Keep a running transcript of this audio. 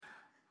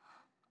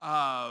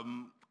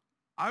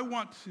I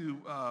want to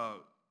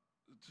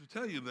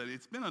tell you that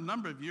it's been a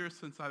number of years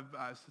since I've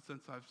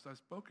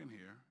spoken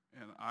here,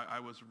 and I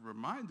was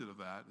reminded of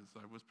that as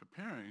I was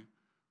preparing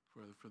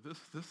for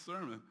this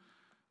sermon,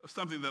 of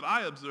something that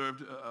I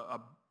observed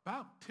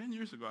about 10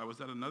 years ago. I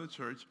was at another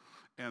church,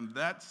 and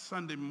that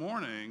Sunday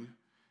morning,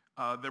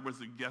 there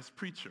was a guest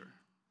preacher,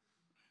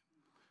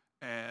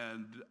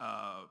 and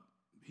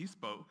he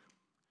spoke.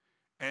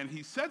 And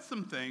he said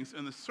some things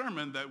in the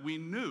sermon that we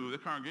knew, the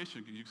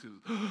congregation, you could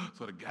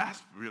sort of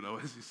gasp,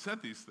 as he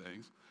said these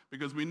things,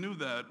 because we knew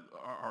that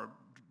our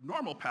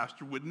normal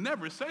pastor would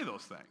never say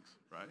those things,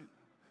 right?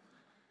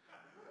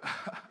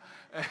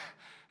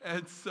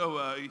 And so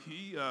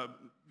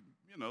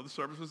the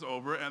service was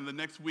over, and the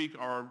next week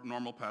our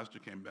normal pastor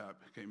came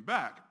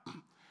back.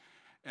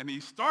 And he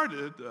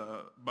started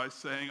by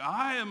saying,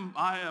 I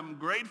am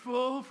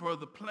grateful for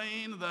the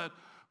plane that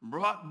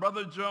brought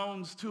Brother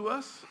Jones to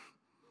us.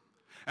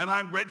 And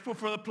I'm grateful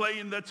for the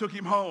plane that took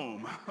him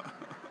home.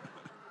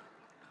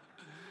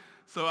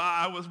 So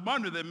I was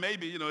wondering that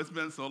maybe, it's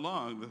been so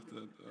long that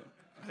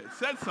I had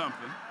said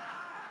something.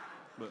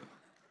 But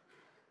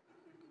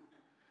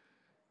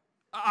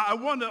I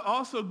want to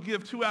also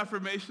give two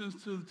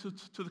affirmations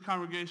to the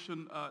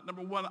congregation.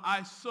 Number one,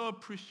 I so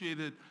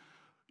appreciated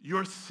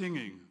your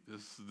singing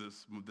this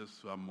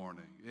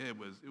morning. It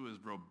was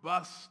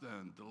robust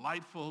and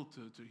delightful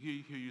to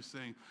hear you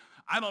sing.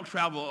 I don't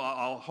travel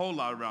a whole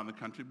lot around the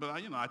country, but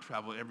I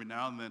travel every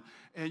now and then.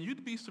 And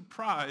you'd be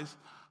surprised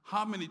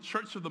how many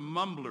Church of the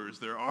Mumblers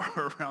there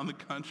are around the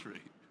country,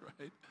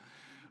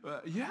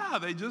 right? Yeah,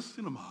 they just,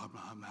 I'm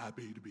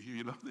happy to be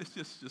here. It's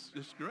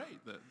just great.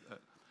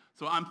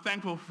 So I'm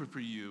thankful for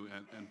you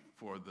and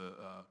for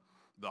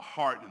the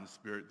heart and the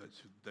spirit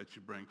that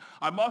you bring.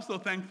 I'm also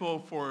thankful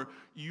for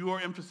your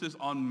emphasis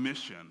on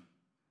mission.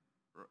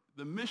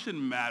 The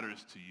mission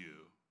matters to you.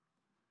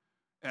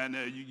 And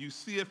you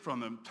see it from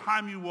the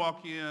time you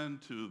walk in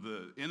to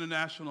the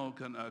international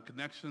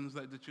connections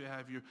that you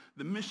have here.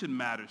 The mission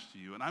matters to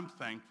you, and I'm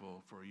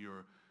thankful for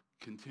your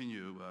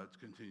continued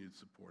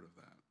support of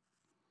that.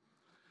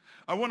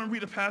 I want to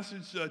read a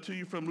passage to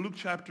you from Luke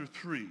chapter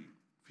 3.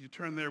 If you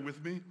turn there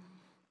with me. You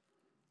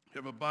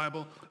have a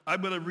Bible. I'm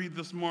going to read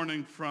this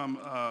morning from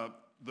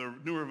the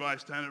New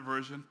Revised Standard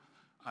Version.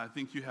 I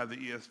think you have the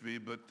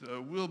ESV, but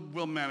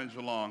we'll manage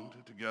along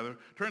together.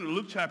 Turn to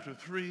Luke chapter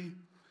 3,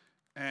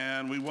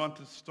 and we want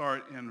to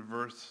start in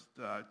verse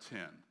 10.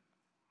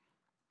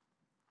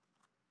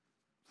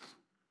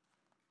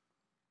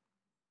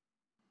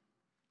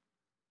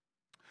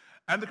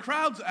 And the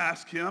crowds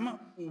asked him,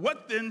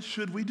 "What then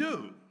should we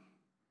do?"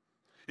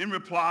 In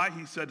reply,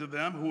 he said to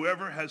them,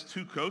 "Whoever has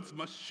 2 coats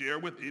must share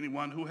with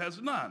anyone who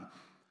has none,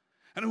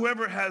 and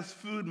whoever has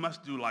food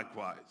must do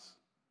likewise."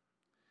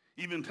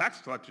 Even tax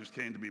collectors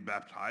came to be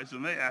baptized,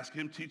 and they asked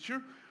him,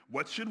 "Teacher,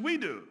 what should we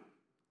do?"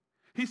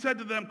 He said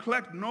to them,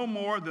 "Collect no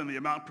more than the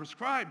amount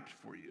prescribed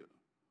for you."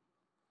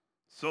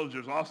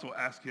 Soldiers also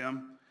asked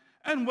him,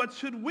 "And what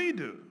should we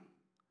do?"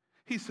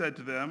 He said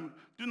to them,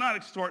 "Do not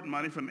extort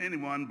money from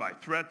anyone by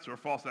threats or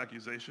false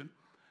accusation,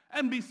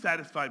 and be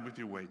satisfied with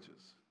your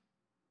wages."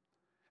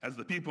 As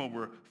the people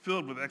were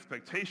filled with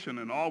expectation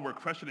and all were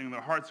questioning in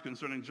their hearts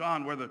concerning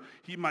John whether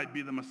he might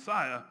be the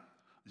Messiah,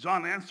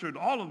 John answered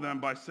all of them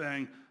by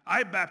saying,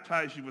 "I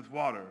baptize you with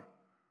water,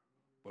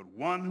 but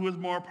one who is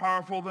more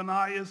powerful than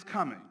I is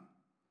coming.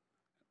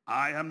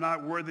 I am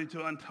not worthy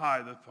to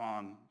untie the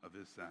thong of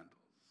his sandals."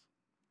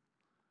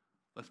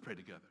 Let's pray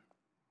together.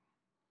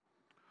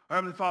 Our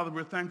Heavenly Father,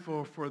 we're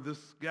thankful for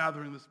this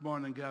gathering this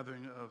morning,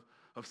 gathering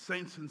of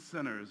saints and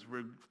sinners.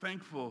 We're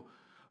thankful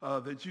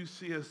that you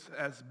see us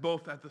as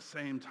both at the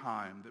same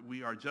time, that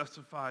we are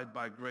justified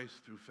by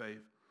grace through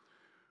faith.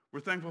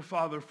 We're thankful,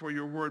 Father, for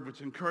your word, which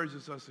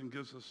encourages us and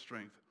gives us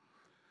strength.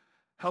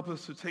 Help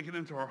us to take it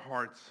into our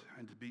hearts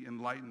and to be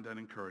enlightened and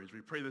encouraged. We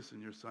pray this in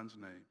your Son's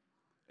name.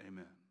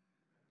 Amen.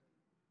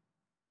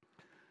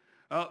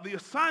 The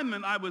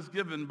assignment I was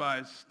given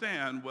by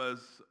Stan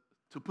was,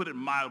 to put it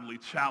mildly,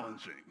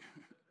 challenging.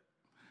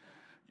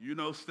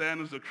 Stan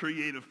is a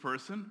creative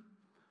person.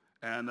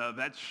 And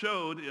that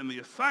showed in the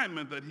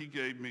assignment that he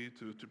gave me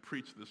to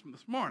preach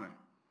this morning.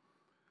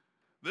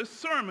 This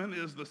sermon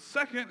is the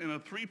second in a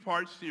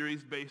 3-part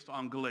series based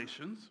on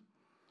Galatians,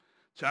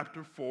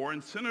 chapter 4,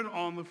 and centered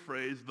on the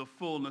phrase, the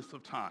fullness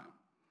of time.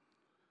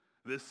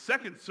 This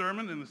second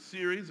sermon in the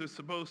series is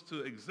supposed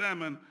to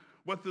examine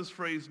what this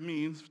phrase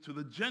means to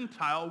the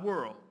Gentile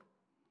world.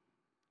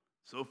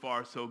 So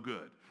far, so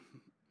good.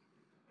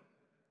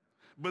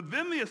 But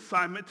then the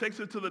assignment takes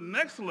it to the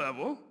next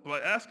level by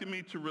asking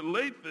me to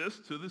relate this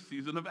to the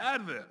season of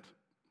Advent.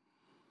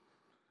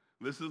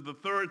 This is the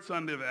 3rd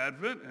Sunday of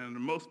Advent, and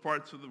in most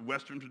parts of the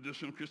Western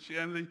tradition of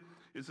Christianity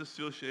is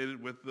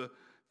associated with the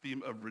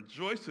theme of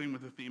rejoicing,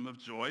 with the theme of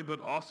joy, but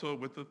also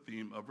with the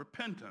theme of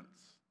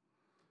repentance.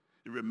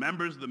 It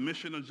remembers the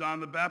mission of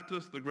John the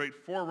Baptist, the great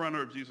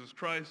forerunner of Jesus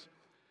Christ,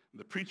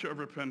 the preacher of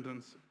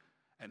repentance,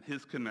 and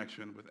his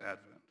connection with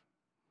Advent.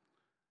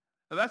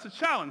 Now that's a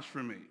challenge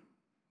for me.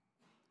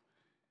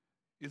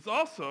 It's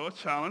also a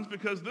challenge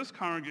because this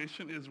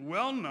congregation is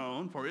well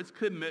known for its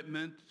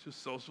commitment to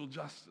social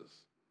justice.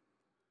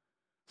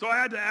 So I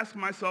had to ask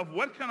myself,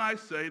 what can I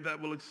say that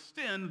will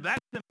extend that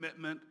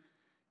commitment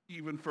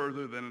even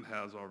further than it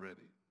has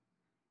already?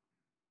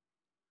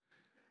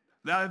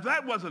 Now, if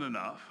that wasn't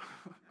enough,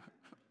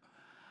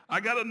 I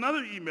got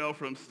another email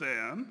from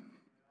Stan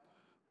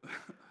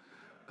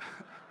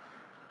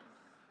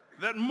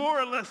that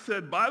more or less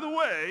said, by the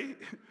way,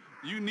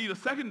 you need a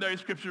secondary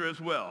scripture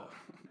as well.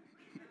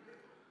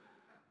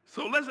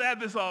 So let's add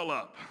this all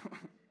up.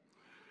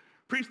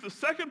 Preach the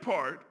second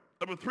part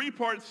of a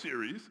 3-part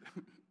series,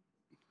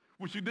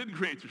 which you didn't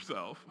create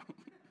yourself.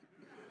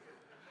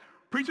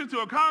 Preach it to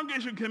a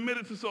congregation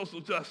committed to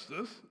social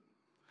justice,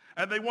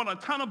 and they want a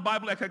ton of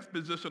Bible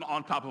exposition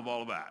on top of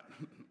all of that.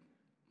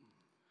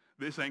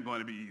 This ain't going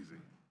to be easy.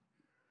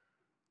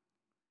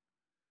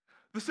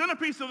 The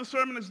centerpiece of the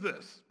sermon is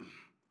this.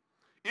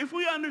 If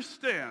we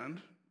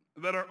understand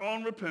that our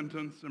own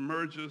repentance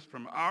emerges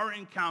from our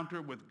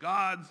encounter with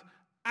God's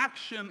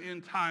action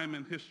in time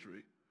and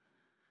history,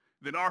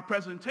 then our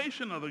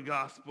presentation of the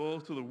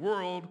gospel to the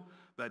world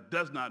that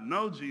does not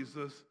know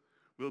Jesus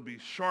will be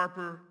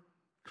sharper,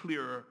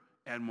 clearer,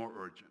 and more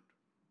urgent.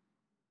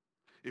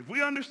 If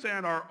we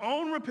understand our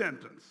own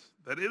repentance,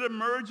 that it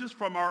emerges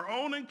from our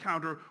own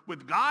encounter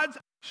with God's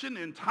action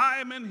in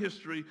time and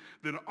history,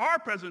 then our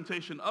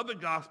presentation of the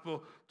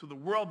gospel to the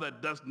world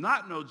that does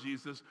not know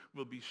Jesus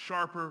will be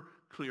sharper,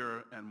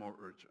 clearer, and more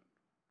urgent.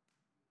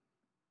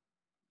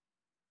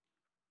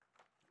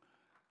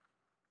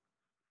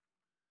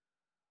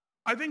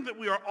 I think that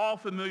we are all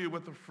familiar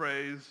with the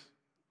phrase,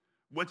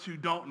 what you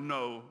don't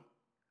know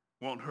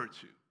won't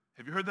hurt you.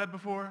 Have you heard that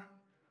before?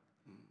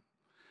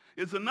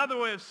 It's another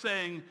way of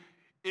saying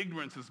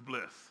ignorance is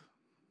bliss.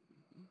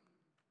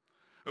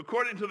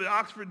 According to the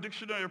Oxford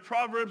Dictionary of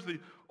Proverbs, the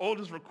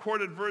oldest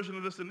recorded version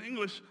of this in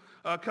English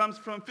comes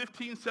from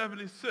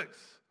 1576.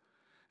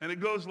 And it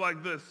goes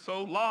like this,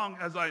 so long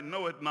as I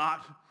know it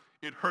not,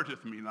 it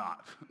hurteth me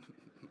not.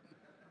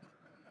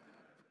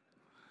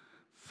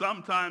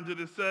 Sometimes it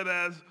is said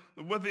as,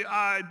 what the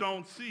eye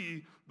don't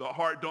see, the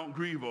heart don't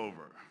grieve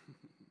over.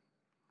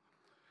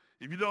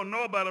 If you don't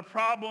know about a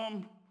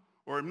problem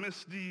or a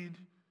misdeed,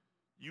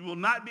 you will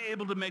not be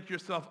able to make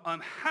yourself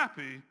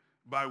unhappy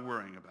by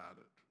worrying about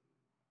it.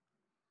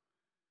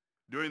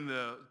 During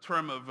the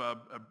term of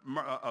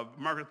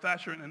Margaret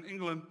Thatcher in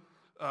England,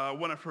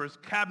 one of her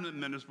cabinet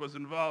ministers was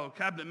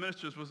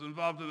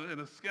involved in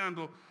a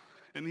scandal,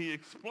 and he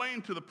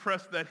explained to the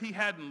press that he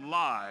hadn't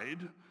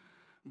lied,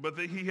 but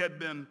that he had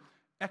been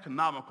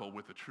economical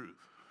with the truth.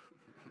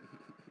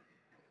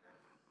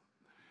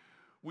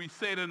 We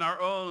say it in our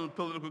own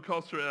political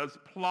culture as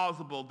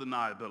plausible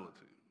deniability.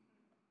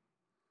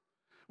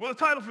 Well, the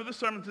title for this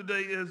sermon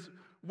today is,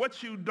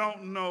 What You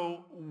Don't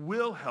Know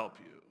Will Help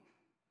You.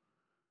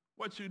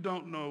 What you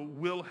don't know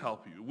will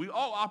help you. We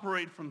all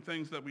operate from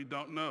things that we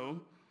don't know.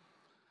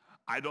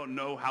 I don't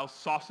know how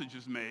sausage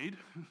is made.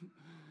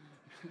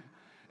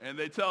 And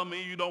they tell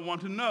me you don't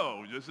want to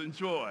know, just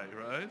enjoy,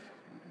 right?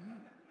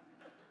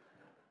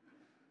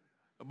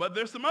 But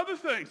there's some other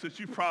things that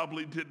you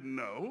probably didn't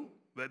know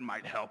that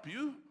might help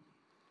you.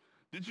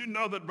 Did you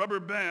know that rubber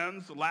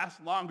bands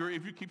last longer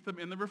if you keep them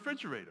in the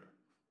refrigerator?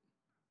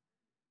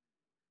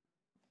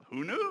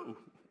 Who knew?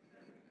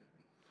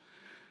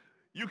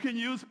 You can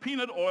use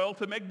peanut oil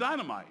to make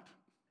dynamite.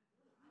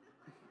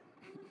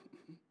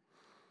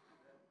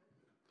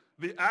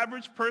 The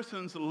average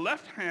person's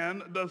left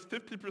hand does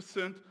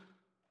 56%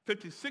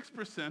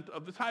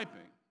 of the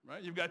typing,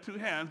 right? You've got two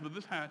hands, but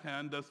this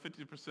hand does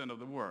 50% of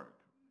the work.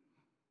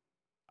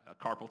 A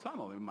carpal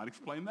tunnel, they might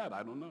explain that,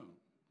 I don't know.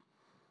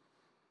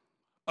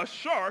 A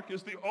shark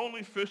is the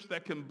only fish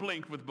that can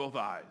blink with both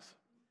eyes.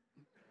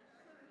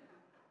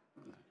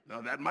 Now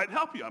that might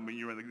help you. I mean,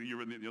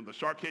 the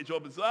shark cage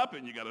opens up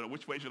and you got to know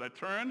which way should I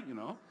turn, you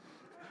know.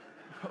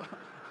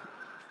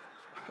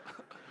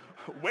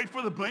 Wait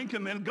for the blink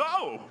and then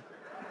go.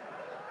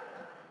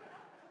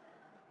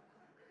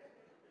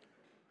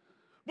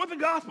 What the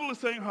gospel is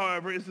saying,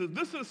 however, is that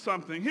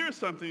here's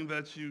something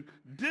that you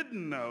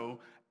didn't know,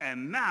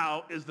 and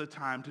now is the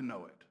time to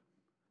know it.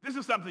 This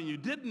is something you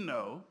didn't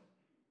know,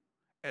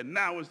 and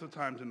now is the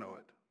time to know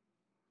it.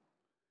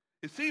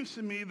 It seems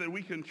to me that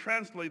we can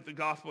translate the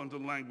gospel into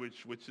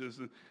language which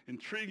is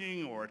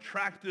intriguing or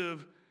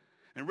attractive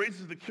and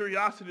raises the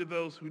curiosity of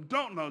those who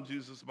don't know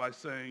Jesus by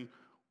saying,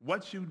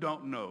 what you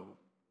don't know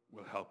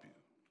will help you.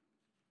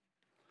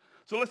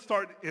 So let's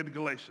start in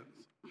Galatians.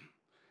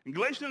 In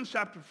Galatians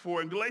chapter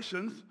 4, in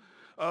Galatians,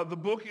 the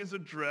book is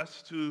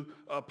addressed to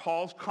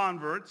Paul's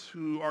converts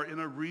who are in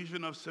a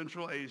region of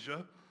Central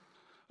Asia,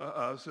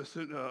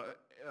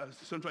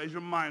 Central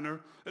Asia Minor,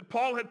 that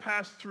Paul had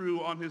passed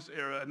through on his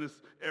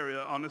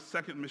area on his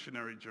second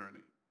missionary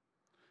journey,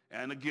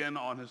 and again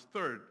on his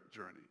third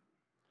journey.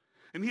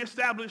 And he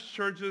established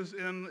churches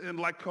in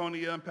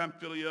Lycaonia,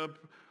 Pamphylia,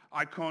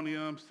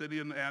 Iconium,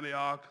 Pisidian,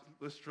 Antioch,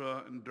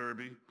 Lystra, and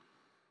Derbe.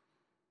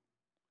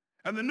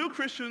 And the new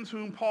Christians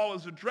whom Paul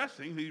is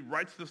addressing, he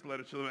writes this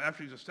letter to them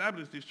after he's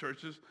established these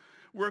churches,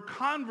 were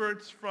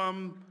converts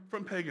from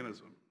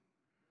paganism.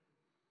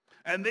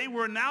 And they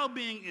were now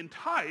being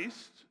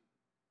enticed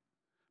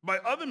by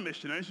other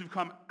missionaries who've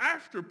come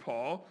after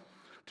Paul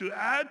to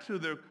add to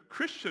their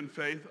Christian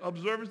faith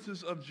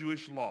observances of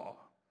Jewish law,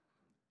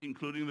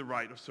 including the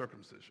rite of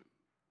circumcision.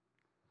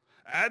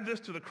 Add this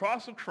to the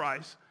cross of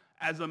Christ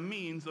as a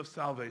means of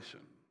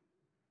salvation.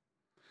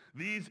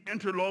 These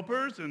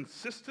interlopers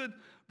insisted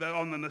that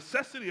on the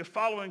necessity of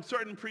following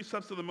certain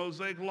precepts of the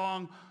Mosaic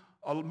law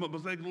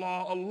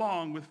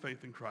along with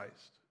faith in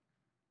Christ.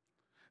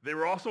 They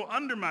were also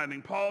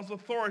undermining Paul's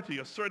authority,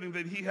 asserting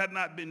that he had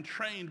not been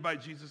trained by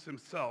Jesus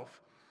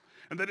himself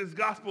and that his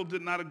gospel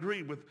did not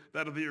agree with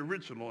that of the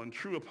original and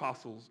true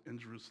apostles in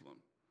Jerusalem.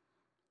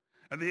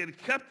 And they had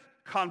kept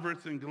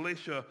converts in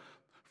Galatia,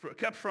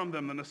 kept from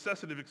them the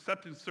necessity of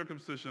accepting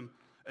circumcision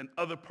and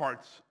other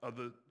parts of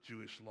the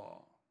Jewish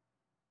law.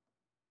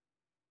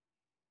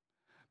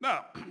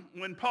 Now,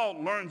 when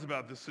Paul learns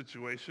about this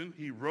situation,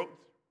 he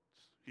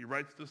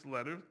writes this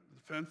letter,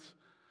 defense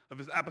of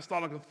his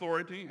apostolic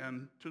authority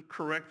and to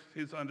correct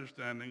his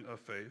understanding of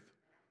faith.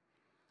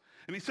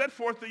 And he set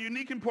forth the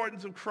unique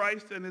importance of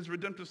Christ and his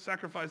redemptive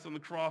sacrifice on the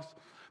cross,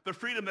 the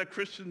freedom that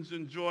Christians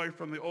enjoy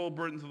from the old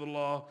burdens of the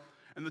law,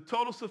 and the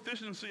total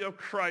sufficiency of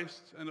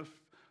Christ and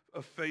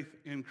of faith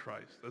in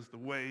Christ as the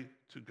way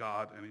to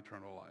God and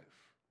eternal life.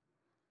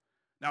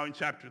 Now in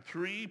chapter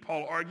 3,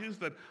 Paul argues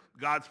that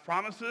God's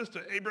promises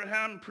to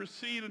Abraham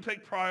precede and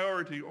take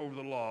priority over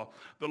the law.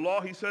 The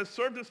law, he says,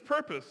 served its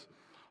purpose,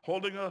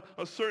 holding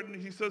a certain,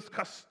 he says,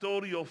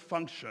 custodial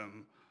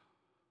function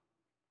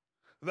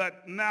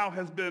that now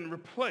has been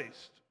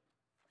replaced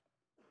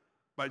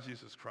by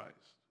Jesus Christ.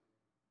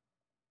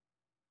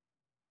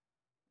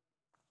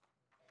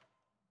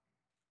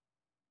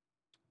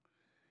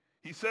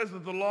 He says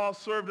that the law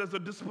served as a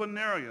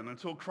disciplinarian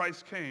until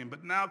Christ came,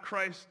 but now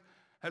Christ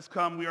has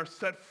come. We are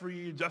set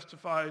free,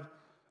 justified,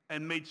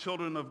 and made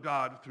children of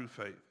God through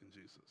faith in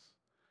Jesus.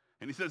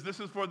 And he says this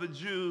is for the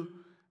Jew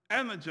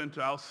and the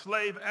Gentile,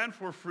 slave and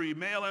for free,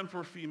 male and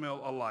for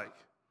female alike.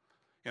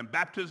 In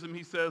baptism,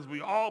 he says,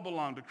 we all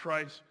belong to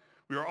Christ.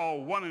 We are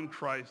all one in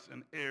Christ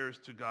and heirs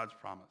to God's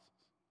promises.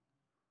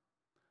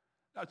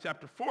 Now,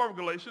 chapter 4 of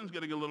Galatians,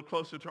 getting a little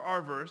closer to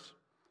our verse,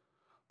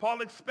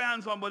 Paul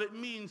expands on what it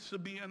means to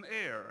be an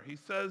heir. He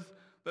says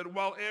that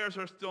while heirs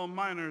are still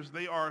minors,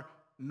 they are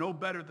no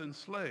better than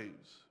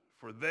slaves,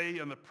 for they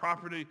and the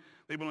property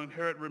they will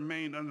inherit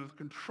remain under the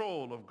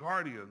control of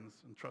guardians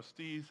and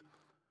trustees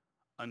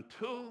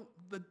until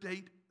the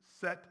date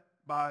set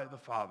by the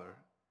Father.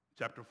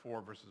 Chapter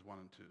 4, verses 1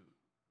 and 2.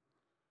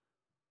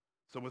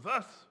 So with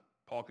us,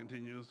 Paul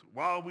continues,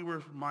 while we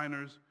were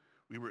minors,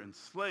 we were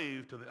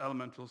enslaved to the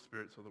elemental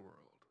spirits of the world.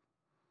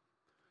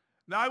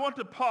 Now I want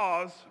to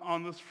pause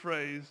on this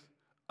phrase,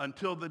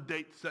 until the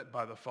date set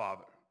by the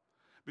Father,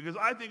 because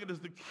I think it is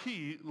the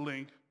key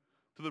link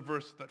to the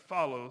verse that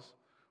follows,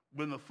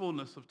 when the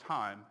fullness of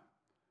time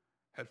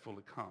had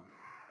fully come.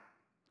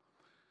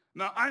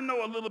 Now, I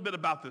know a little bit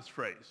about this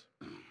phrase,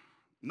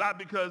 not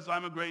because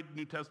I'm a great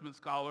New Testament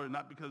scholar,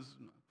 not because,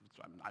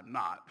 I'm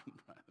not,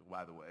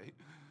 by the way.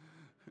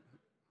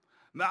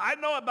 Now, I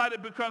know about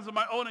it because of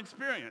my own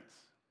experience.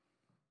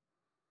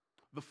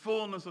 The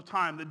fullness of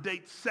time, the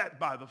date set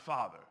by the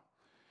Father.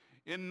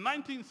 In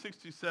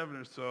 1967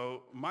 or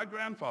so, my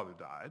grandfather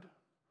died,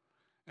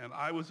 and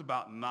I was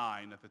about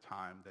 9 at the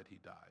time that he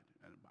died.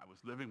 And I was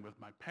living with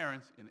my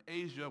parents in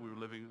Asia. We were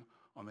living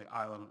on the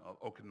island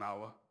of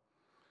Okinawa.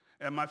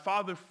 And my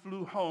father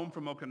flew home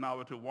from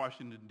Okinawa to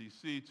Washington,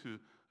 D.C. to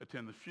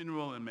attend the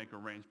funeral and make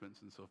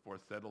arrangements and so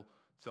forth, settle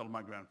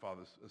my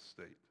grandfather's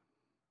estate.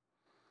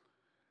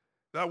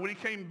 Now, when he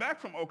came back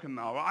from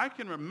Okinawa, I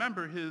can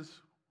remember his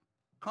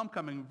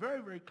homecoming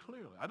very, very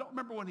clearly. I don't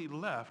remember when he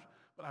left,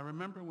 but I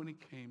remember when he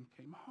came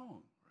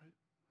home, right?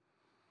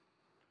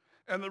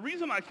 And the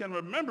reason I can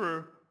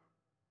remember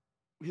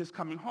his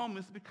coming home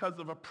is because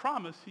of a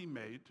promise he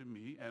made to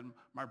me and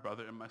my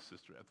brother and my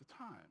sister at the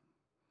time.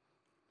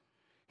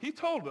 He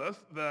told us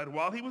that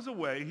while he was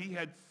away, he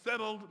had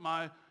settled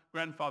my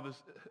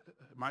grandfather's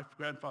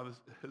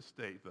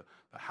estate,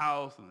 the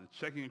house and the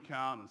checking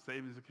account and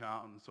savings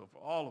account and so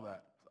forth, all of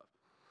that stuff.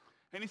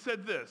 And he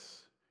said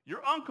this,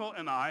 your uncle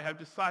and I have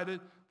decided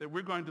that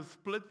we're going to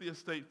split the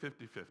estate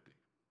 50-50.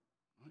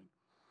 Right?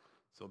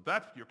 So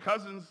that your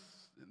cousins,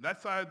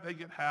 that side, they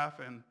get half,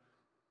 and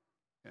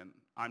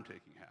I'm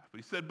taking half. But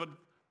he said, but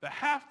the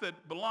half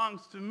that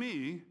belongs to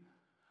me,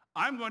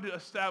 I'm going to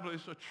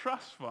establish a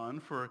trust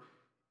fund for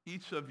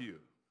each of you,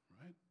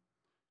 right?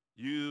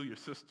 You, your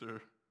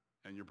sister,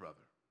 and your brother.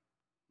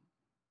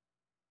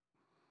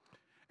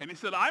 And he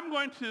said, I'm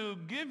going to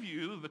give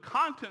you the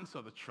contents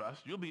of the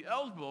trust. You'll be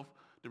eligible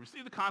to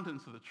receive the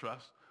contents of the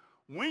trust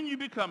when you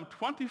become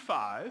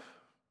 25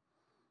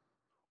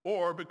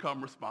 or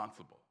become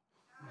responsible.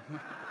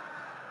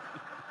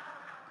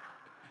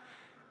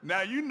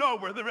 Now, you know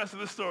where the rest of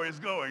the story is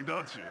going,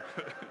 don't you?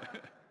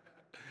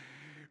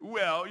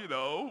 Well,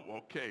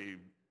 okay,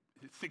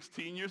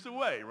 16 years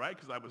away, right?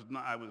 Because I was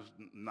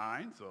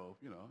 9, so,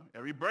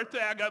 every birthday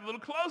I got a little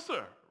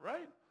closer,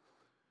 right?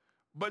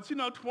 But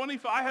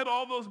 25, I had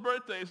all those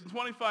birthdays, and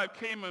 25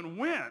 came and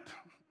went,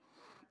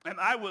 and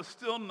I was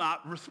still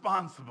not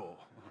responsible.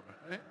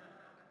 Right?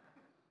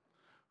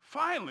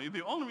 Finally,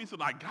 the only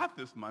reason I got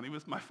this money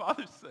was my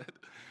father said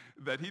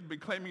that he'd been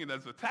claiming it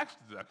as a tax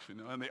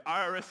deduction, and the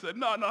IRS said,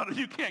 no,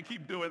 you can't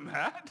keep doing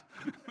that.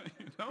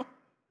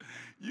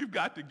 You've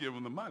got to give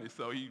him the money.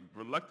 So he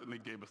reluctantly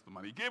gave us the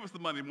money. He gave us the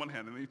money in one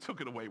hand, and then he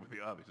took it away with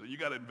the other. So you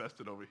got to invest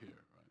it over here.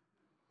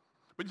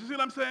 Right? But you see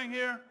what I'm saying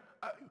here?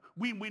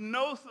 We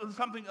know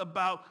something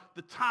about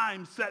the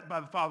time set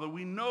by the Father.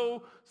 We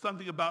know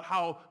something about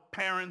how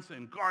parents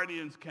and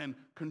guardians can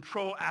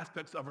control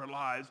aspects of our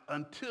lives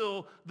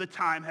until the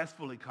time has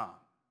fully come.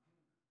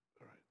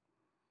 All right.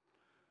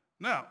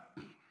 Now,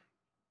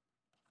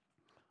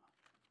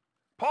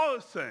 Paul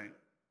is saying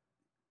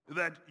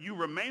that you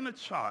remain a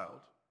child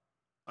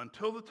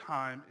until the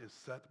time is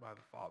set by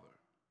the Father.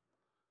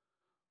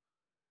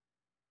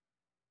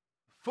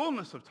 The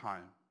fullness of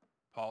time,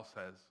 Paul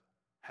says,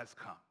 has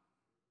come.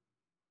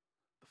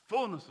 The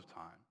fullness of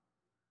time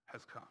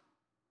has come.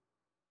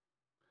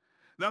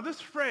 Now,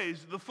 this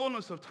phrase, the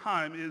fullness of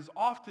time, is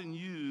often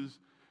used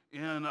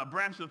in a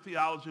branch of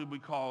theology we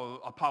call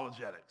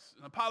apologetics.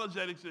 And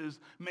apologetics is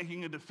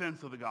making a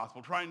defense of the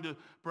gospel, trying to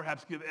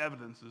perhaps give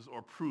evidences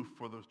or proof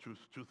for the truth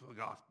of the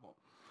gospel.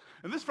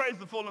 And this phrase,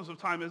 the fullness of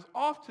time, is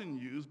often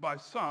used by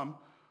some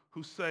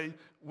who say,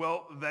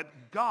 well,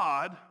 that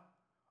God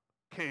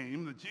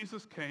came, that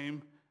Jesus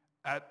came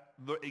at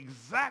the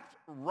exact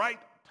right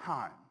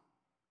time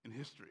in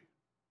history.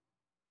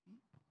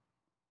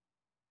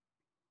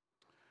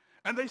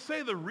 And they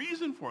say the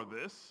reason for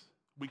this,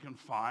 we can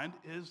find,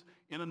 is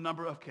in a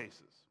number of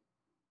cases.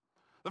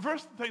 The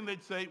first thing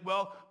they'd say,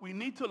 well, we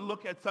need to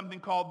look at something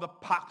called the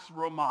Pax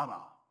Romana,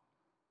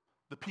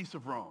 the peace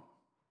of Rome.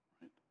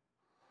 Right?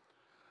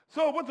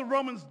 So what the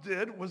Romans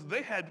did was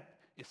they had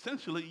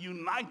essentially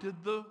united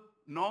the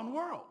known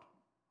world.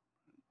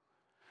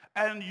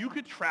 And you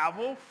could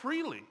travel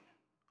freely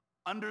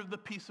under the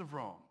peace of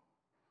Rome.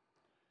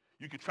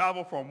 You could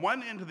travel from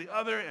one end to the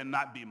other and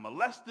not be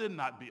molested,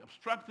 not be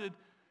obstructed.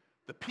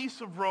 The peace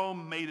of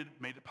Rome made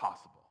it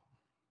possible.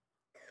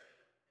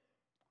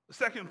 The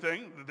second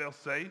thing that they'll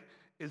say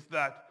is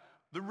that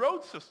the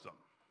road system,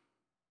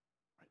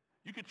 right?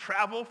 You could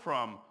travel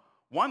from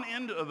one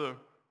end of the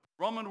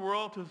Roman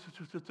world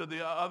to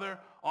the other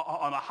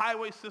on a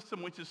highway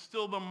system, which is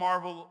still the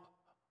marvel,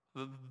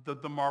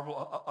 the marvel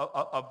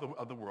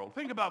of the world.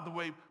 Think about the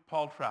way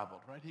Paul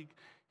traveled, right?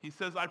 He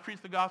says, I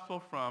preach the gospel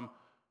from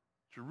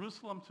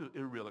Jerusalem to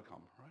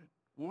Illyricum, right?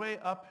 Way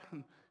up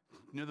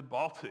near the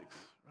Baltics,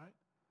 right?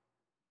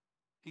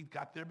 He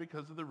got there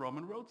because of the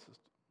Roman road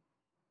system.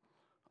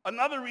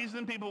 Another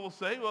reason people will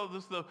say, well,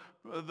 this is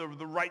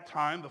the right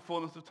time, the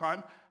fullness of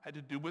time, had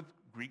to do with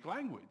Greek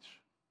language.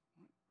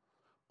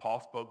 Paul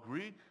spoke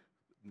Greek.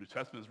 The New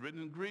Testament is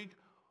written in Greek.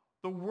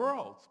 The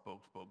world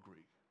spoke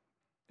Greek.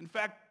 In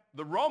fact,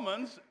 the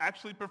Romans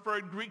actually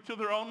preferred Greek to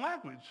their own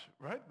language,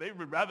 right? They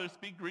would rather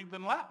speak Greek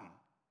than Latin.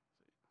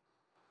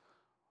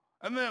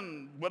 And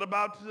then, what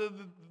about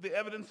the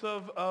evidence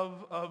of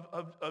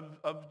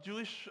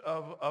Jewish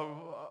of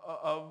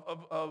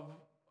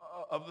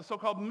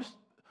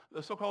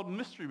the so-called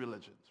mystery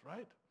religions,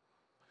 right?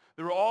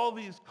 There were all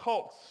these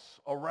cults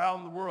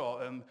around the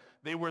world, and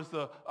there was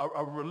a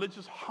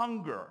religious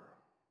hunger.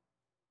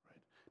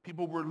 Right?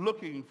 People were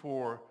looking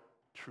for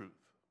truth.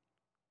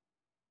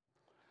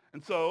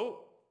 And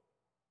so,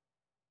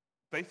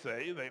 they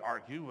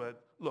argue that,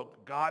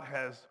 look, God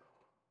has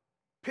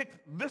picked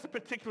this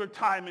particular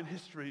time in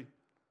history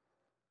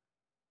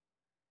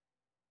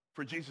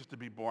for Jesus to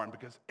be born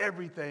because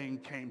everything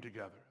came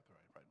together at the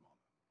right moment.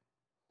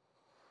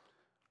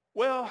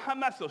 Well, I'm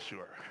not so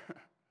sure.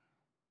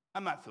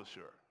 I'm not so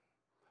sure.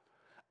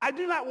 I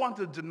do not want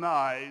to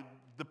deny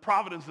the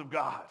providence of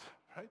God,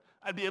 right?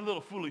 I'd be a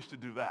little foolish to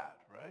do that,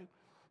 right?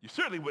 You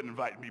certainly wouldn't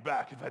invite me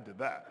back if I did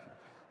that.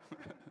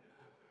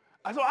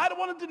 So I don't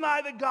want to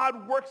deny that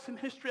God works in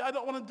history. I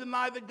don't want to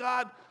deny that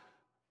God,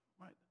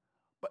 right?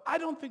 But I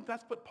don't think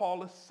that's what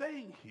Paul is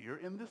saying here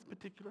in this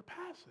particular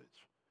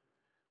passage.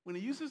 When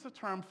he uses the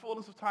term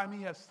fullness of time,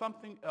 he has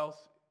something else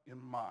in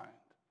mind.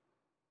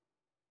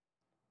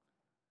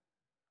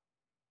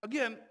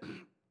 Again,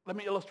 let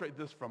me illustrate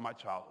this from my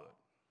childhood.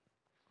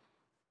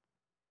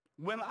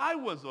 When I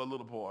was a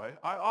little boy,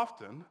 I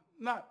often,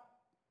 not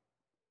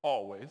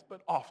always,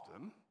 but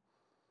often,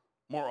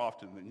 more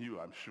often than you,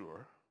 I'm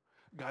sure,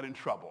 got in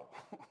trouble.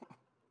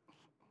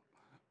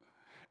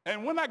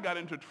 And when I got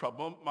into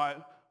trouble, my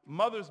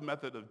mother's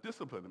method of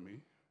disciplining me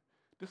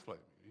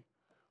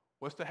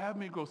was to have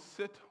me go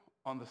sit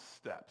on the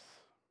steps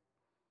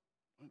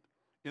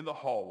in the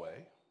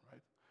hallway,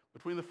 right,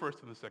 between the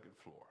first and the second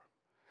floor.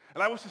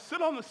 And I was to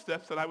sit on the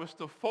steps and I was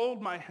to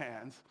fold my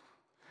hands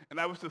and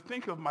I was to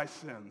think of my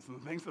sins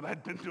and the things that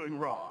I'd been doing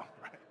wrong,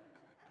 right?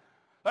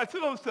 I'd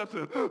sit on the steps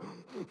and,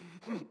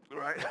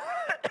 right?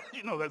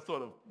 That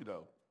sort of,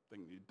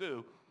 thing you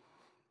do.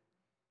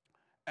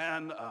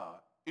 And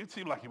it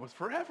seemed like it was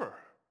forever.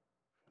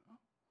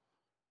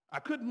 I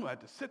couldn't move. I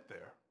had to sit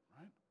there,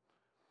 right?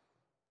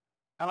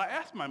 And I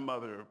asked my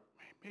mother,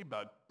 maybe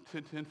about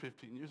 10,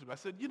 15 years ago, I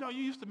said, you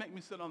used to make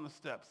me sit on the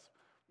steps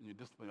when you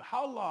disciplined me.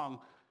 How long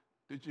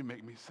did you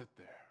make me sit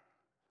there?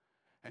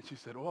 And she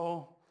said,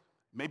 well,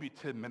 maybe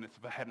 10 minutes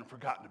if I hadn't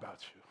forgotten about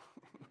you.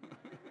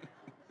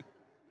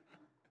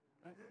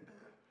 Right?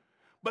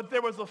 But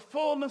there was a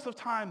fullness of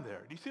time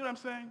there. Do you see what I'm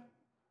saying?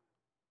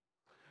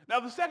 Now,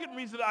 the second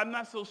reason I'm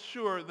not so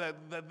sure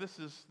that this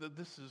is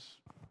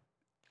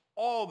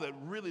all that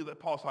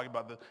Paul's talking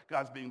about,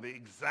 God's being the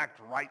exact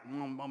right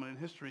moment in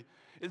history,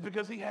 is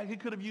because he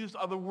could have used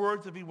other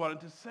words if he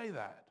wanted to say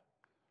that.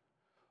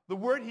 The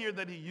word here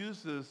that he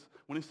uses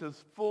when he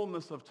says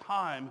fullness of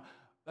time,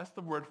 that's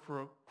the word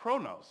for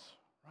chronos,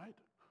 right?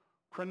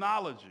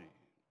 Chronology,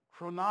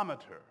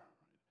 chronometer.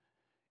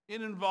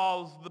 It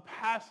involves the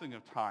passing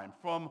of time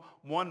from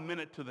 1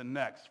 minute to the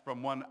next,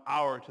 from 1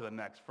 hour to the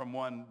next, from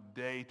one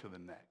day to the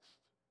next.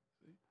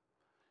 See?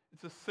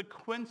 It's a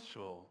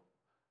sequential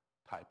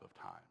type of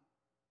time.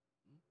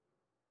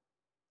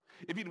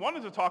 If he'd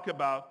wanted to talk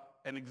about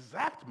an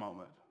exact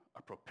moment,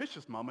 a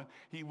propitious moment,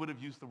 he would have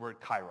used the word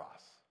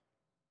kairos.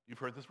 You've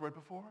heard this word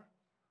before?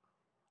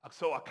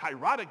 So a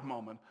kairotic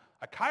moment,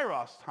 a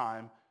kairos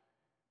time,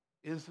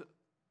 is the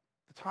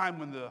time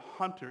when the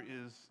hunter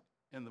is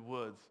in the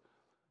woods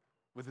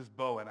with his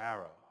bow and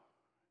arrow.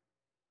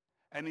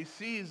 And he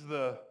sees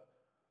the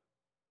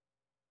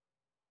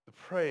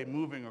prey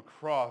moving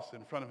across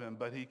in front of him,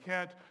 but he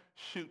can't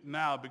shoot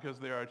now because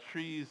there are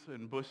trees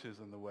and bushes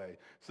in the way.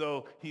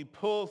 So he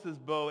pulls his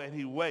bow and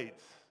he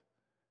waits.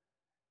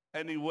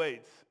 And he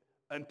waits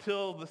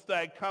until the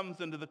stag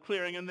comes into the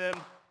clearing, and then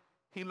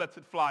he lets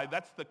it fly.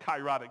 That's the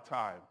kairotic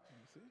time.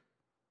 You see?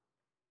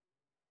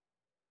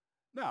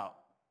 Now,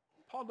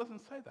 Paul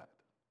doesn't say that.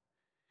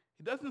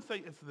 He doesn't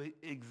say it's the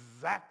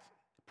exact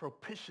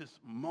propitious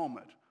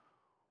moment.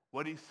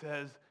 What he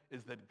says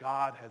is that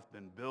God has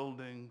been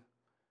building,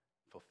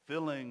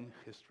 fulfilling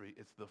history.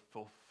 It's the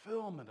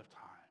fulfillment of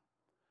time,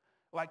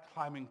 like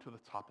climbing to the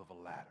top of a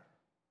ladder.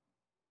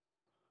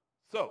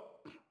 So,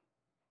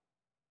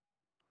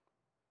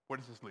 where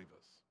does this leave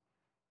us?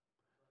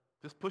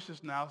 This pushes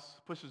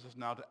us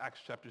now to Acts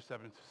chapter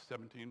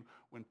 17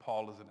 when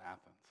Paul is in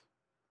Athens.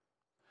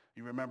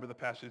 You remember the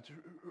passage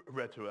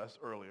read to us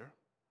earlier.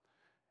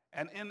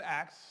 And in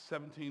Acts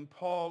 17,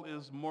 Paul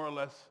is more or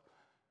less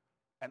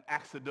an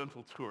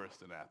accidental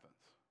tourist in Athens.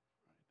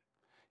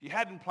 He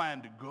hadn't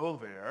planned to go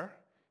there.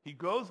 He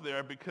goes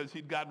there because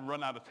he'd gotten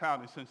run out of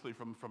town, essentially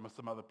from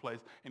some other place,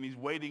 and he's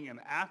waiting in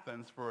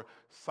Athens for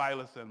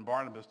Silas and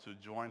Barnabas to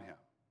join him.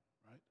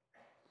 Right?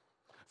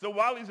 So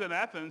while he's in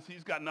Athens,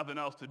 he's got nothing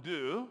else to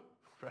do.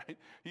 Right?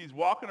 He's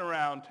walking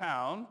around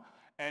town,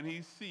 and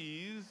he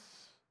sees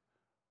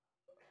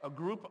a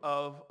group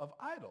of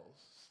idols,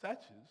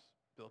 statues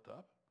built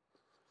up.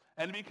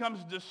 And he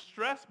becomes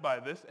distressed by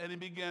this, and he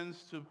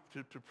begins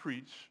to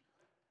preach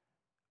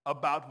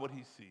about what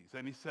he sees.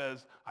 And he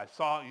says, I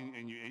saw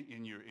in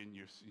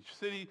your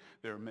city,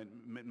 there are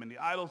many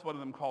idols, one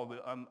of them called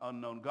the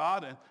unknown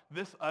God, and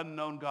this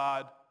unknown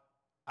God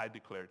I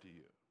declare to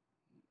you.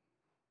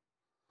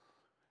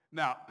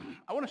 Now,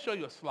 I want to show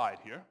you a slide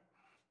here.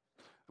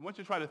 I want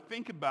you to try to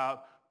think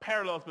about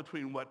parallels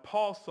between what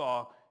Paul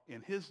saw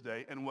in his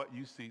day and what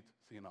you see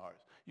in ours.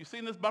 You've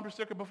seen this bumper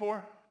sticker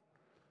before?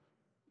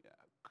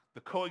 The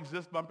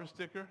coexist bumper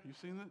sticker, you've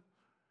seen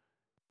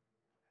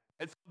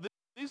it?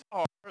 These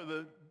are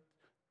the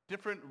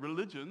different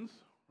religions,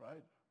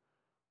 right,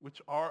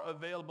 which are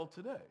available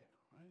today,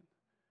 right?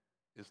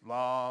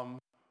 Islam,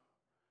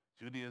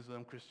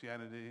 Judaism,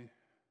 Christianity,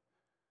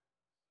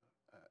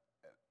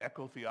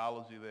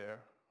 eco-theology there,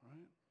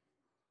 right?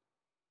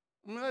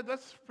 I mean,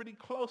 that's pretty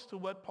close to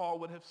what Paul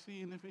would have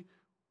seen if he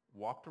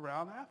walked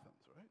around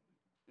Athens, right?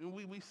 And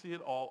we see it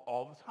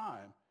all the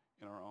time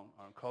in our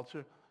own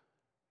culture.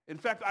 In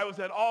fact, I was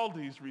at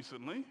Aldi's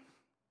recently.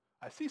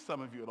 I see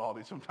some of you at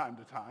Aldi's from time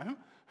to time,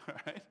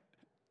 right?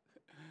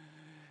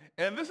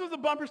 And this is a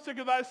bumper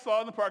sticker that I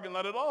saw in the parking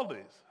lot at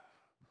Aldi's.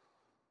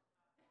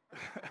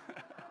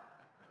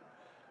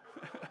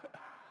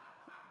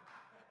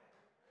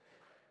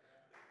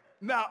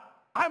 Now,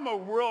 I'm a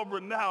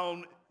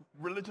world-renowned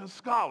religion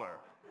scholar.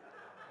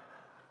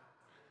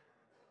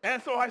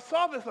 And so I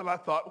saw this and I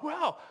thought,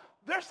 well,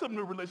 there's some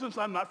new religions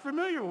I'm not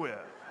familiar with.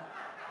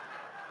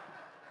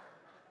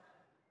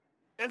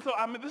 And so,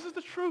 this is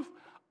the truth.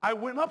 I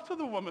went up to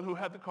the woman who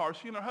had the car.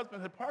 She and her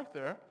husband had parked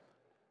there.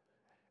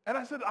 And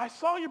I said, I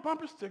saw your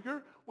bumper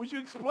sticker. Would you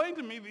explain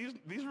to me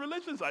these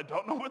religions? I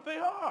don't know what they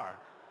are.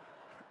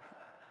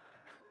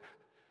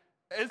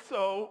 And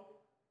so,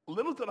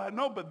 little did I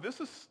know, but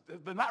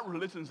they're not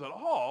religions at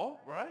all,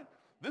 right?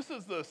 This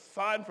is the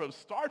sign from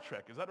Star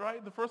Trek. Is that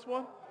right, the first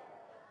one?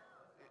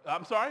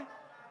 I'm sorry?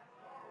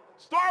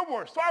 Star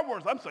Wars.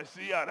 I'm sorry.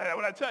 See,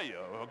 what I tell you,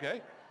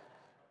 okay?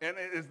 And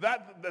is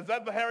that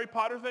the Harry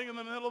Potter thing in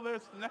the middle there?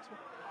 It's the next one?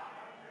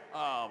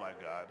 Oh, my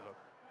God.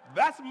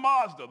 That's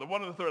Mazda, the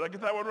one in the third. I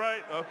get that one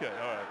right? Okay,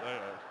 all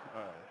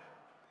right.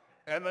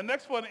 And the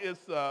next one is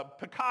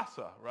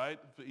Picasa, right?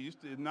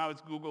 Now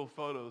it's Google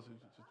Photos.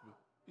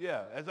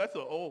 Yeah, that's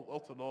an old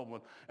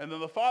one. And then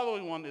the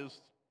following one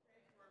is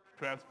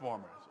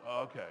Transformers.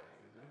 Okay.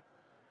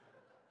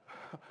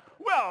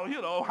 Well,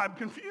 I'm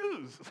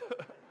confused.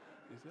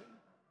 You see?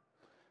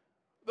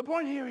 The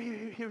point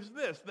here's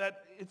this,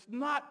 that it's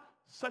not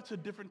such a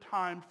different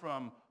time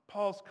from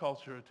Paul's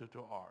culture to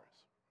ours.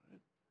 Right?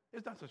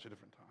 It's not such a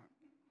different time.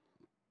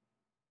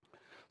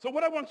 So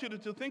what I want you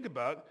to think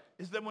about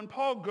is that when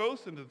Paul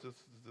goes into the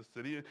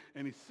city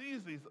and he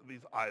sees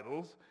these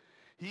idols,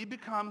 he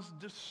becomes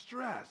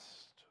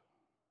distressed.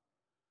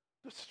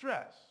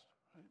 Distressed.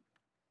 Right?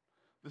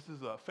 This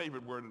is a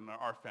favorite word in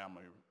our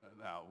family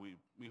now. We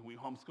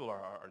homeschool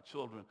our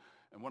children,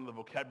 and one of the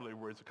vocabulary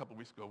words a couple of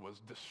weeks ago was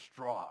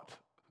distraught.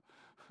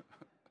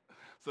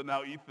 So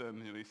now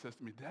Ethan, he says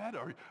to me, Dad,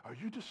 are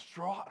you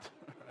distraught?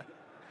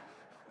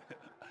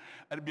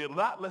 And it'd be a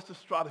lot less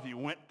distraught if you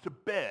went to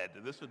bed.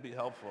 This would be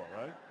helpful,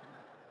 right?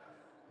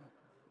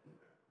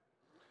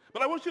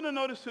 But I want you to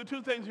notice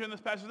two things here in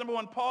this passage. Number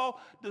one, Paul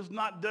does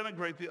not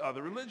denigrate the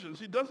other religions.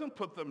 He doesn't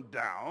put them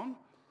down.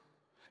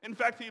 In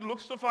fact, he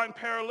looks to find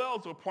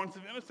parallels or points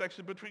of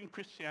intersection between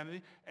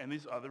Christianity and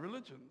these other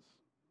religions.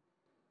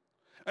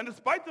 And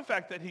despite the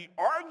fact that he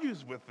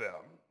argues with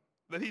them,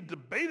 that he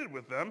debated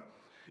with them,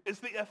 it's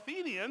the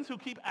Athenians who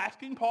keep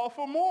asking Paul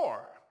for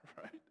more,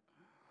 right?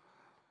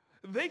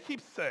 They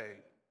keep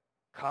saying,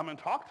 come and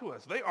talk to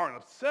us. They aren't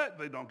upset.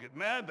 They don't get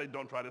mad. They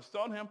don't try to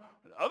stone him.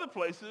 In other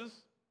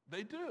places,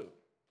 they do,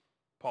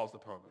 Paul's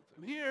opponents.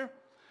 And here,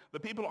 the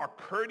people are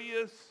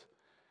courteous,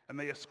 and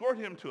they escort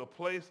him to a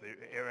place, the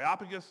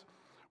Areopagus,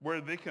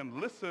 where they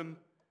can listen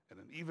in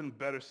an even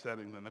better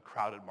setting than the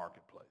crowded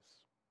marketplace.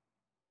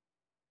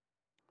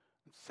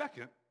 And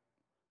second,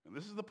 and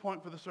this is the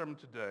point for the sermon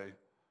today,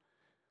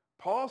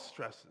 Paul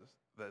stresses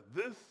that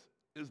this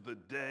is the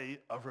day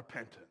of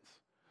repentance.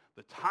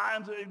 The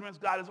times of ignorance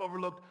God has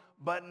overlooked,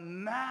 but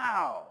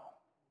now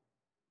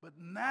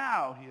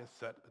he has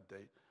set a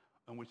date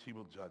on which he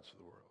will judge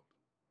the world.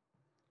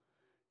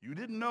 You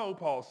didn't know,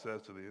 Paul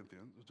says to the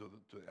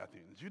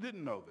Athenians, you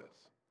didn't know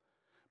this,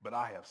 but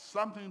I have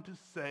something to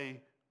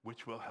say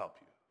which will help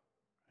you.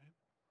 Right?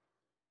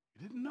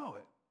 You didn't know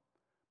it,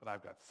 but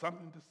I've got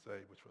something to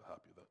say which will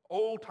help you. The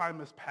old time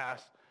has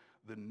passed,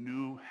 the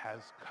new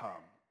has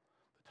come.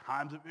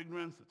 Times of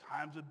ignorance, the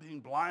times of being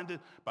blinded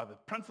by the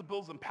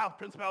principalities and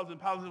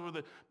powers over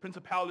the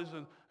principalities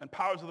and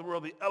powers of the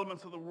world, the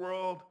elements of the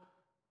world,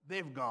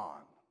 they've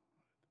gone.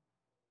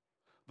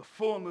 The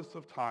fullness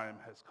of time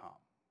has come.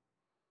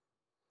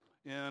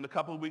 In a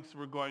couple of weeks,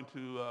 we're going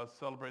to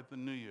celebrate the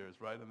New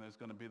Year's, right? And there's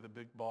going to be the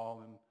big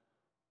ball in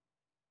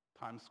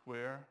Times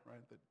Square,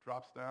 right, that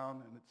drops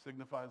down, and it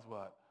signifies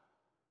what?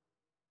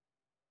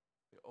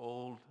 The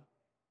old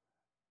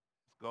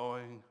is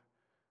going,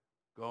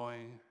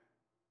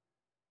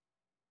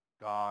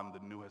 gone, the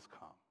new has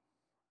come.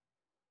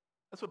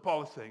 That's what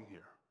Paul is saying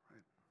here,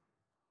 right?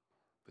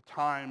 The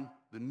time,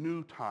 the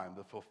new time,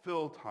 the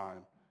fulfilled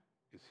time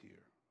is here.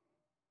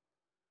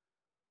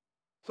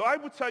 So I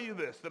would tell you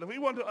this, that if we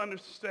want to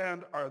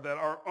understand that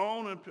our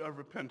own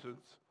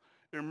repentance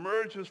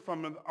emerges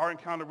from our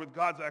encounter with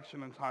God's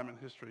action in time and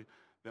history,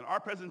 then our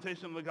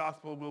presentation of the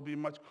gospel will be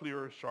much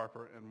clearer,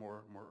 sharper, and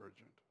more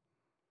urgent.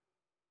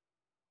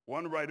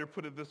 One writer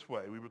put it this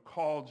way: we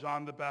recall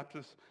John the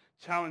Baptist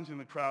challenging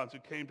the crowds who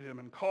came to him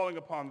and calling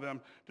upon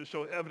them to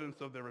show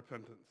evidence of their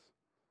repentance.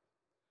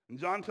 And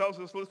John tells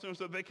his listeners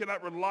that they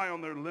cannot rely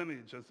on their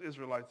lineage as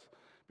Israelites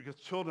because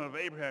children of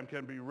Abraham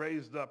can be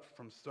raised up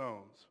from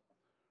stones.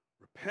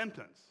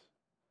 Repentance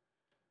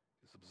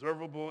is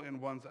observable in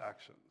one's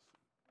actions.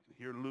 And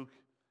here Luke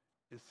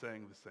is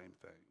saying the same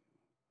thing.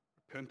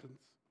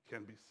 Repentance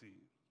can be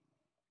seen.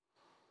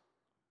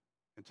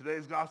 In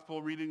today's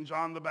gospel reading,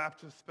 John the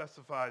Baptist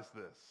specifies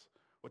this.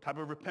 What type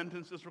of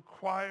repentance is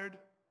required?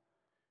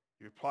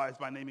 He replies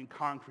by naming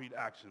concrete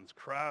actions.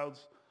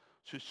 Crowds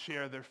should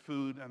share their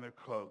food and their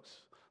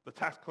cloaks. The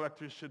tax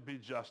collectors should be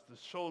just. The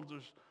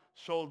soldiers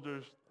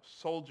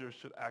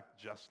should act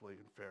justly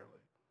and fairly.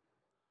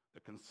 The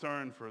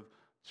concern for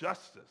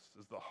justice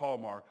is the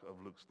hallmark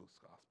of Luke's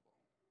gospel.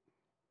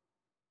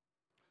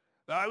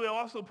 Now, I will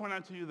also point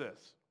out to you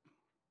this,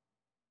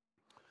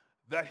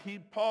 that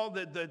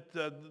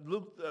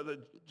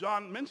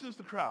John mentions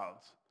the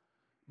crowds,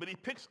 but he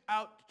picks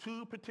out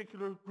two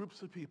particular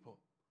groups of people.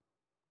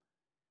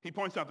 He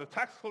points out the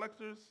tax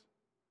collectors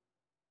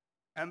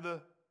and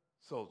the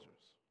soldiers.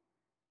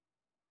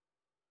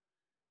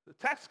 The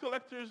tax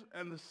collectors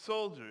and the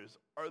soldiers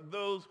are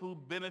those who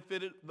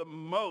benefited the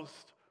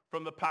most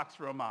from the Pax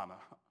Romana.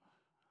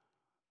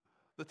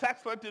 The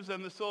tax collectors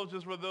and the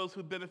soldiers were those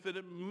who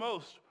benefited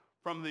most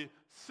from the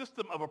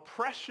system of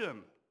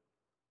oppression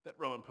that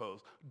Rome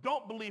imposed.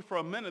 Don't believe for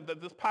a minute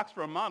that this Pax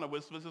Romana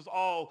was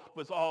all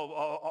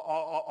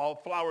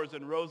flowers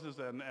and roses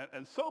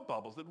and soap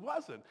bubbles. It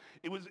wasn't.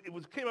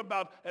 It came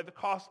about at the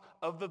cost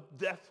of the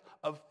death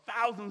of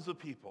thousands of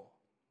people.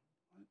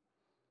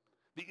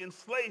 The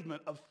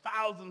enslavement of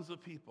thousands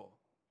of people.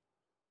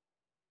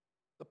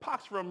 The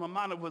Pax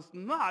Romana was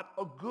not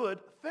a good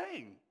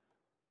thing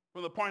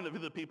from the point of view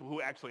of the people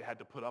who actually had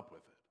to put up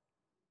with it.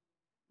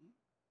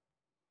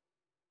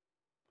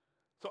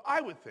 So I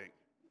would think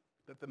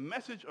that the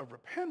message of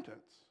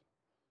repentance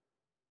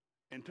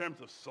in terms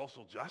of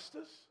social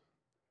justice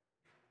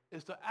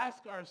is to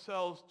ask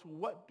ourselves, to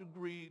what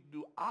degree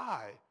do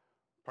I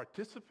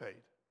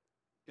participate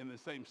in the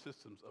same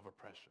systems of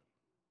oppression?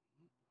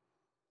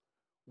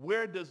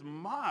 Where does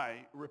my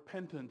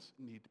repentance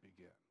need to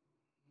begin?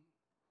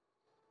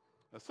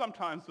 Now,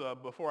 sometimes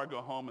before I go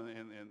home in the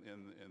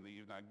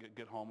evening, I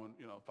get home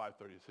at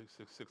 5:30,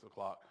 6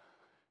 o'clock,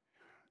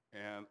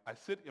 and I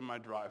sit in my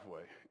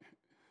driveway,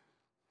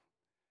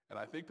 and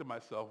I think to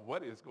myself,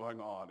 what is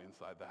going on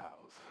inside the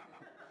house?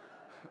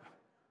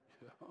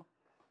 You know?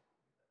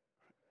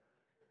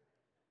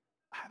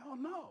 I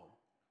don't know,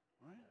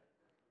 right?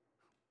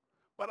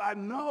 But I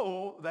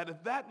know that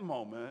at that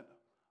moment,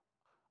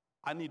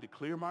 I need to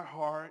clear my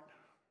heart,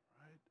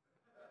 right?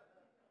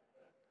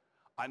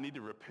 I need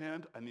to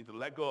repent. I need to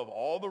let go of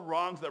all the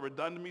wrongs that were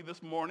done to me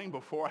this morning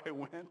before I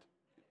went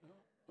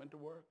to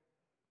work.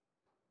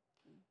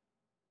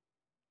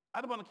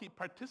 I don't want to keep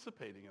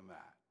participating in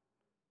that.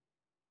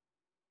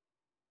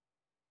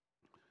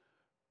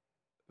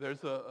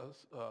 There's a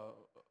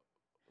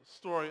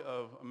story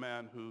of a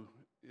man who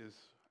is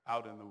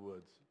out in the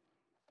woods,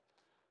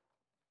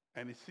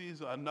 and he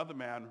sees another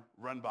man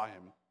run by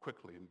him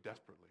quickly and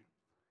desperately.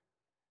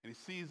 And he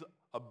sees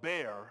a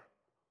bear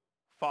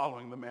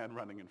following the man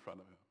running in front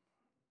of him.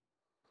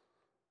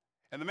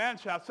 And the man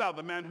shouts out,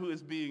 the man who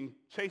is being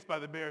chased by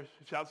the bear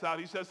shouts out,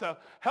 he says,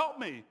 help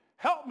me,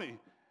 help me.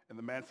 And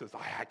the man says,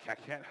 I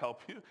can't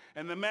help you.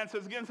 And the man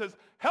says again,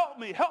 help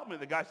me, help me.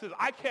 The guy says,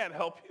 I can't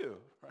help you,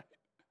 right?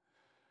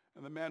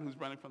 And the man who's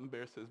running from the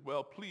bear says,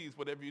 well, please,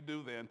 whatever you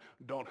do then,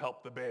 don't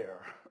help the bear.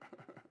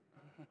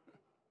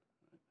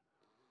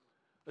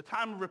 The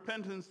time of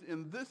repentance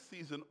in this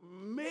season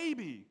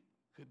maybe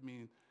could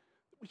mean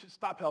that we should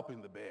stop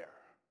helping the bear,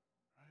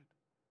 right?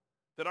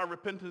 That our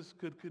repentance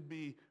could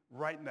be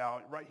right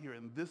now, right here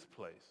in this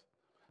place,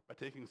 by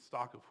taking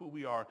stock of who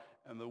we are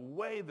and the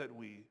way that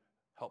we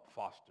help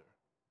foster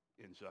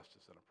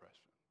injustice and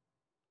oppression.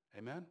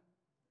 Amen?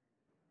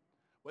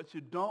 What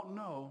you don't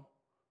know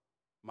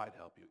might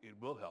help you. It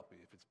will help you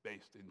if it's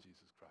based in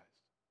Jesus Christ.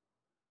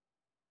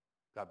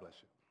 God bless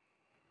you.